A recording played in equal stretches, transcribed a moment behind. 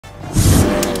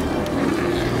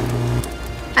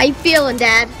How you feeling,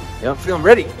 Dad? Yeah, I'm feeling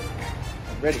ready.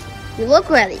 Ready. You look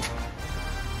ready.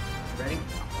 Ready?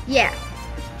 Yeah.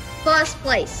 First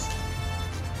place.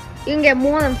 You can get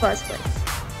more than first place.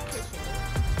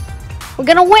 We're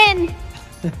gonna win.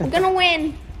 We're gonna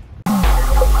win.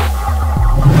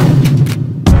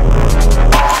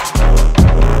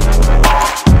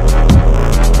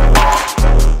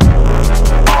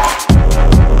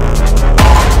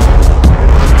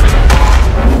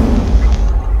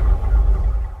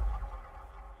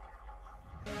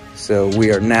 So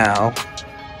we are now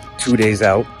 2 days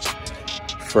out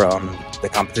from the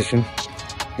competition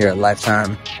here at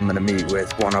Lifetime. I'm gonna meet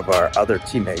with one of our other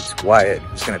teammates, Wyatt,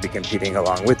 who's gonna be competing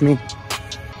along with me.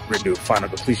 We're gonna do a final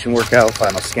depletion workout,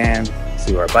 final scan,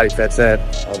 see where our body fat's at,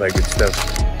 all that good stuff.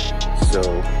 So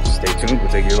stay tuned, we'll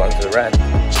take you along for the ride.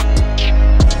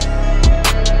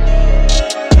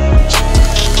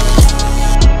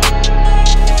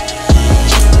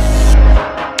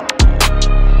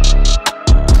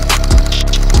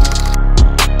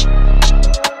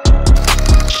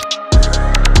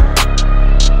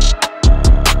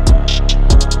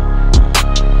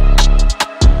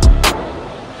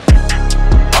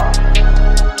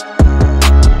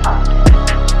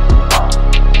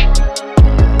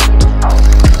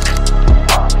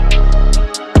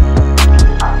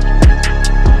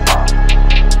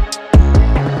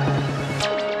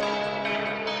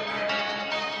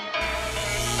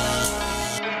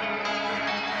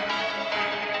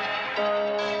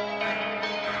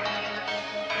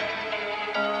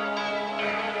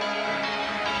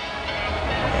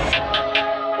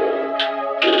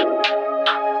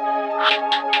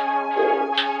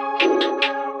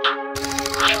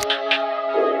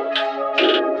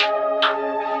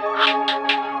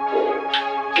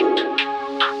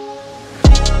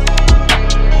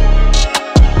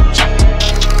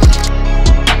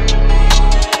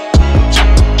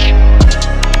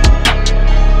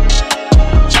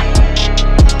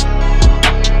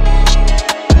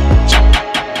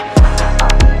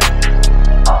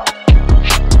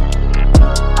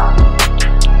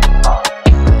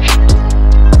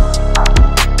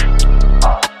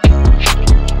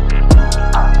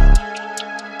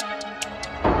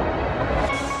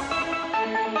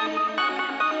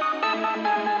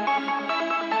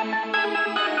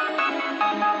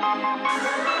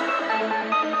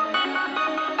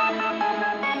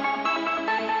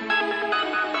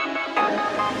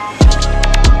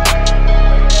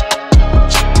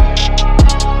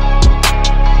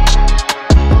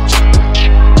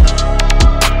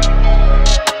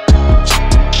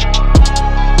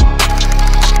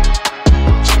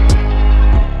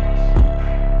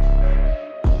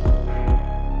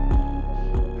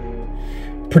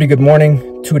 Pretty good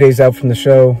morning, 2 days out from the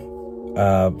show.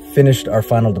 Finished our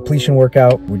final depletion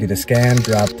workout. We did a scan,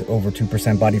 dropped over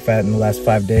 2% body fat in the last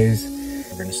 5 days.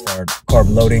 We're gonna start carb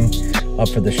loading up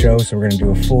for the show. So we're gonna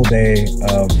do a full day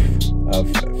of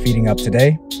feeding up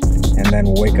today. And then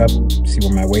we'll wake up, see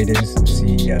where my weight is,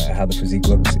 see how the physique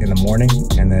looks in the morning,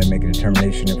 and then make a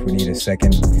determination if we need a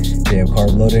second day of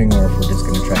carb loading or if we're just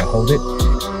gonna try to hold it.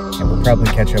 And we'll probably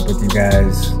catch up with you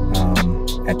guys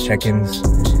at check-ins,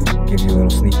 give you a little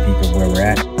sneak peek of where we're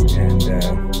at, and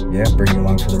yeah, bring you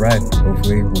along for the ride.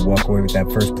 Hopefully we'll walk away with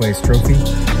that first place trophy.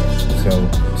 So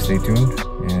stay tuned,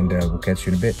 and we'll catch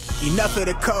you in a bit. Enough of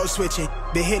the code switching,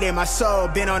 been hitting my soul,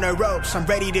 been on the ropes, I'm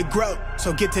ready to grow,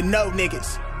 so get to know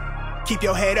niggas. Keep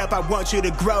your head up, I want you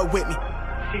to grow with me.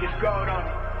 See this gold on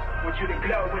me, want you to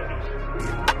glow with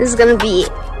me. This is gonna be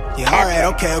yeah, alright,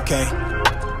 okay.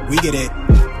 We get it.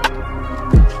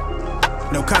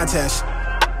 No contest.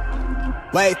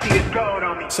 Wait,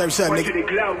 search up,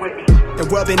 nigga. The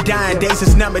world been dying, days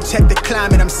is numbered, check the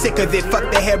climate, I'm sick of it.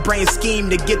 Fuck the harebrained scheme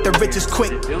to get the riches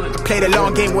quick. I played a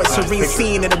long game with serene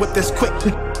scene and I whip this quick.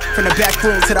 From the back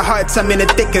room to the hearts, I'm in the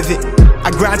thick of it.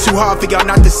 I grind too hard for y'all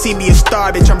not to see me a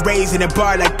star, bitch. I'm raising a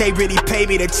bar like they really pay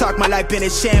me to talk. My life been in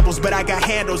shambles, but I got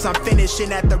handles. I'm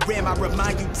finishing at the rim. I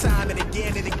remind you time and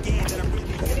again that I'm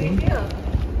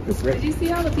really Did you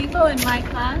see all the people in my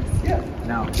class? Yeah.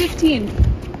 No. 15.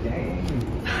 Dang.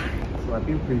 So I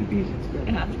feel pretty decent.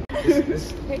 Yeah.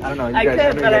 I don't know. You I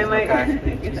guys, could, but I might.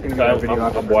 Okay. She's gonna go video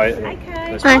off. I'm Wyatt. I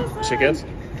can. Nice Hi. to meet you. Shake hands.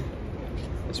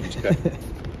 Nice to meet you.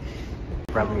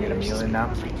 Probably get a meal in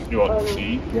now. You want to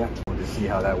eat? Yeah. We'll just see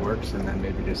how that works, and then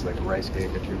maybe just like a rice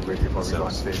cake or two quick before we go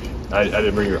on stage. I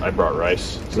didn't bring your. I brought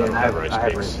rice. So Yeah, I have rice I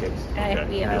have cakes. rice cakes. We I have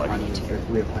have plenty plenty. too.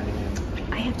 We have plenty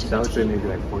in. I have to. So I would say maybe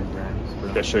like 40 grams. I'm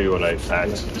gonna show you what I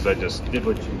packed because I just did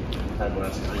what you had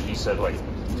last time. You said like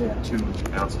 2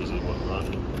 ounces is what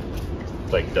run.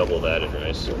 like double that in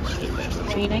rice.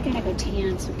 I mean, I gotta go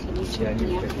tan, so can you check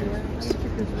me afterwards?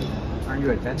 Aren't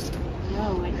you at 10?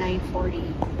 No, at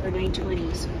 9:40 or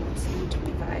 9:20, so it's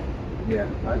 9:25. Yeah,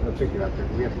 I'll pick you after.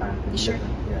 We have time. You sure?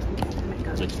 Yeah. Okay, I'm gonna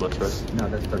go. Mixed much rice? No,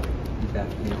 that's perfect. Eat that.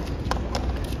 Yeah.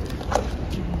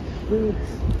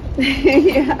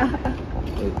 Hey,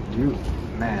 you,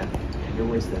 man, your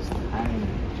waist is tiny.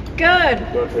 Good.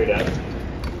 Go trade out.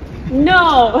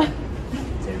 No.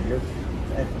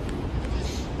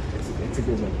 It's a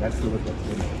good look. That's the look that's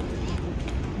good.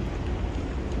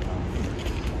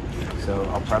 So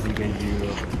I'll probably get you to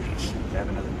have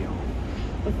another meal.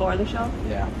 Before the show?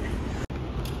 Yeah.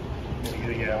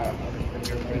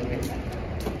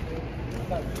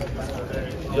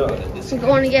 So we're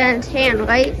going to get a tan,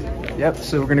 right? Yep,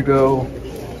 so we're gonna go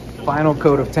final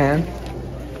coat of tan.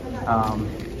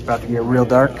 About to get real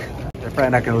dark. They're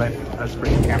probably not gonna let us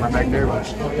bring the camera back there, but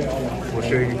we'll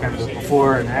show you kind of the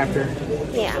before and after.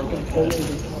 Yeah.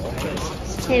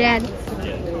 Hey, Dad.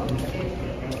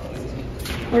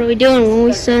 What are we doing when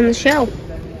we still in the show?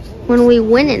 When are we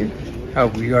winning? Oh,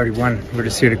 we already won. We're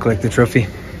just here to collect the trophy.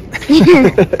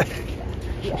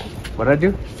 What'd I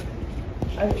do?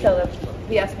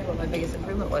 He asked me what my biggest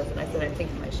improvement was, and I said, I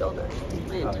think my shoulder.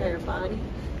 My entire body.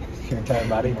 Your entire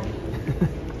body?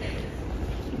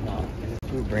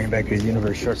 Ooh, bring back your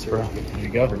universe shorts, bro. There you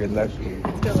go. For good luck.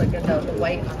 Still look at the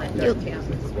white on that dark tan.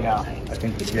 Yeah, I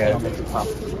think yeah.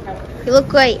 You look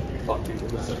great.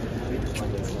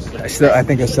 I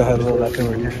think I still have a little left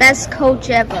over here. Best coach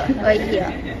ever, right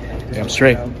here. Damn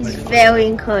straight. It's very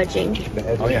encouraging.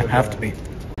 Oh yeah, have to be.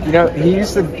 You know, he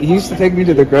used to take me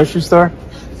to the grocery store.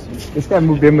 This guy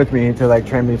moved in with me to like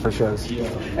train me for shows,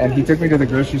 and he took me to the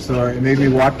grocery store and made me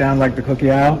walk down like the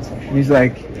cookie aisle. And he's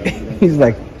like,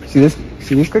 see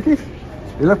these cookies?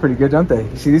 They look pretty good, don't they?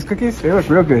 You see these cookies? They look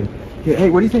real good. Yeah, hey,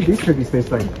 what do you think these cookies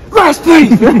taste like? Rice,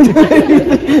 please!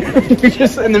 You're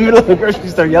just in the middle of the grocery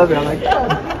store yelling. I'm like,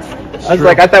 oh. I was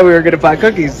like, I thought we were gonna buy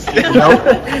cookies. Nope.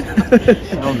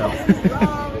 No.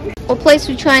 What place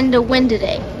are we trying to win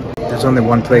today? There's only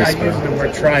one place, bro. The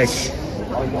word try.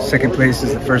 Second place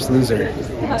is the first loser.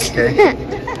 Okay?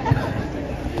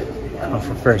 Oh,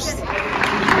 for first. We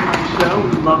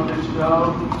love this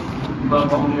show. We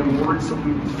love all the awards that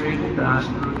we've created.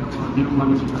 New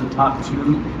ones for the top 2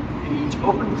 in each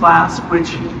open class, which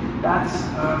that's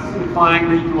signifying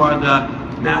that you are the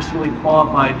nationally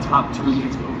qualified top 2 in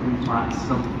each open class.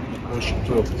 So,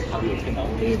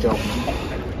 There you go.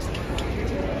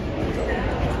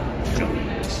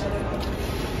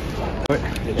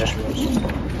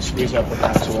 Squeeze up with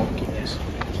that so it won't keep this.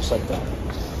 Just like that.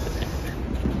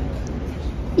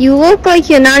 You look like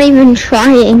you're not even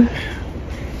trying.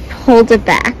 Hold it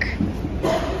back.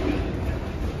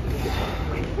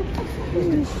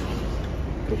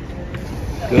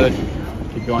 Good.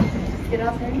 Keep going. Keep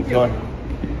going.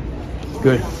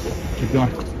 Good. Keep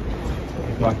going.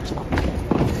 Keep going.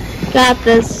 Got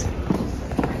this.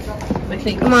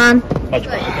 Come on. Much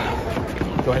better.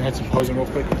 Go ahead and hit some posing real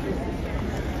quick.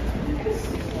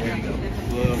 There you go. A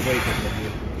little weight.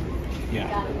 Yeah.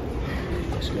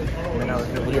 That's good. When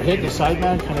you're hitting the side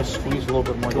man, kind of squeeze a little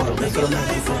bit more. How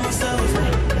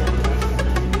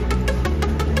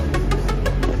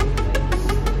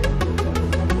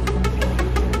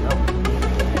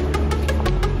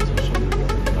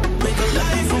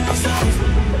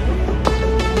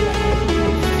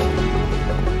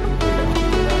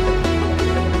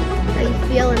you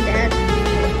feeling, Dad?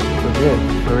 We're good.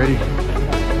 We're ready.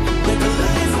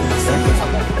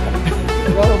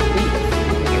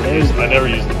 I never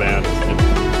use the band.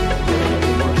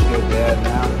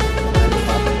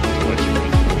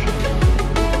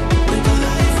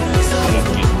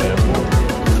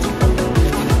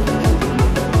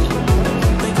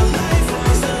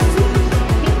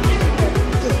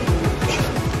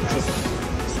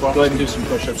 Go ahead and do some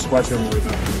push-ups. Squat your way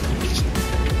back.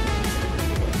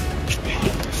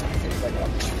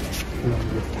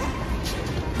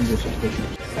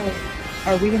 So,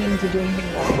 are we going to do anything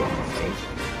about it?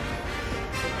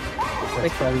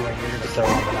 That's probably why you're going to start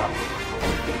warming up.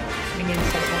 We need to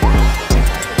start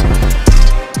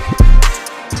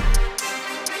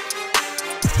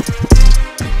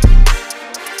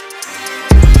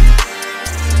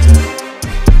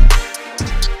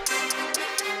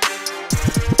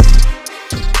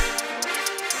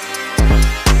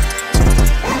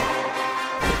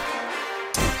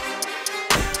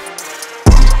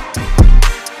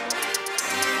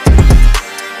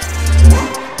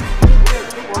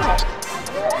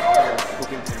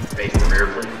Face the rear,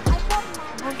 please.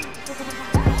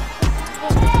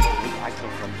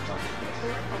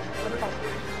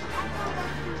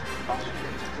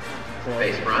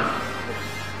 face front.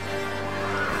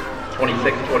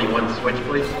 26-21 switch,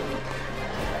 please.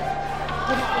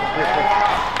 Let's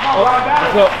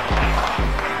go.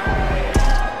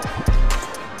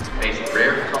 Face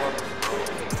rear.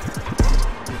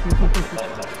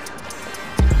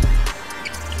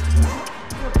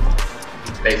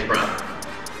 Face front.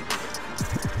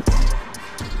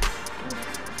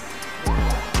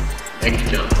 Thank you,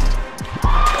 John.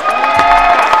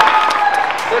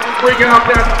 Let's bring out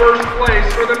that first place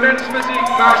for the men's physique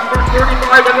master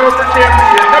 35 and over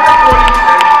champion, number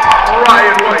 26,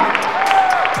 Ryan White.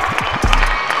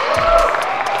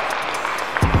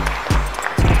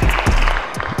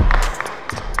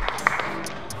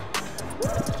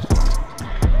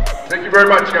 Thank you very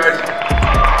much, guys.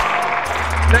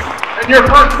 And your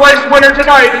first place winner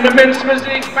tonight in the men's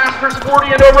physique masters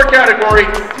 40 and over category,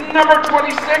 number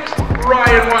 26,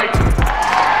 Ryan White.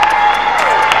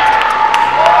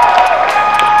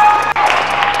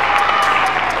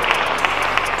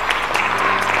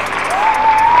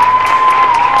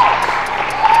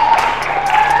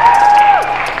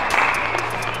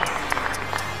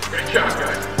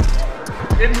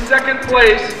 In second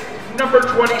place, number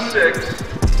 26,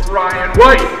 Ryan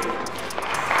White.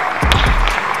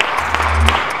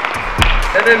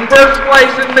 And in first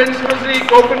place in men's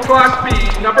physique open class B,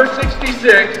 number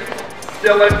 66,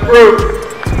 Dylan Fruit.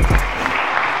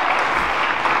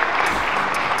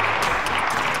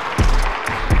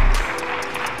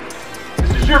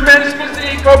 This is your men's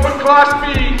physique open class B.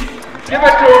 Give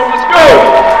it to him, let's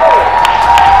go!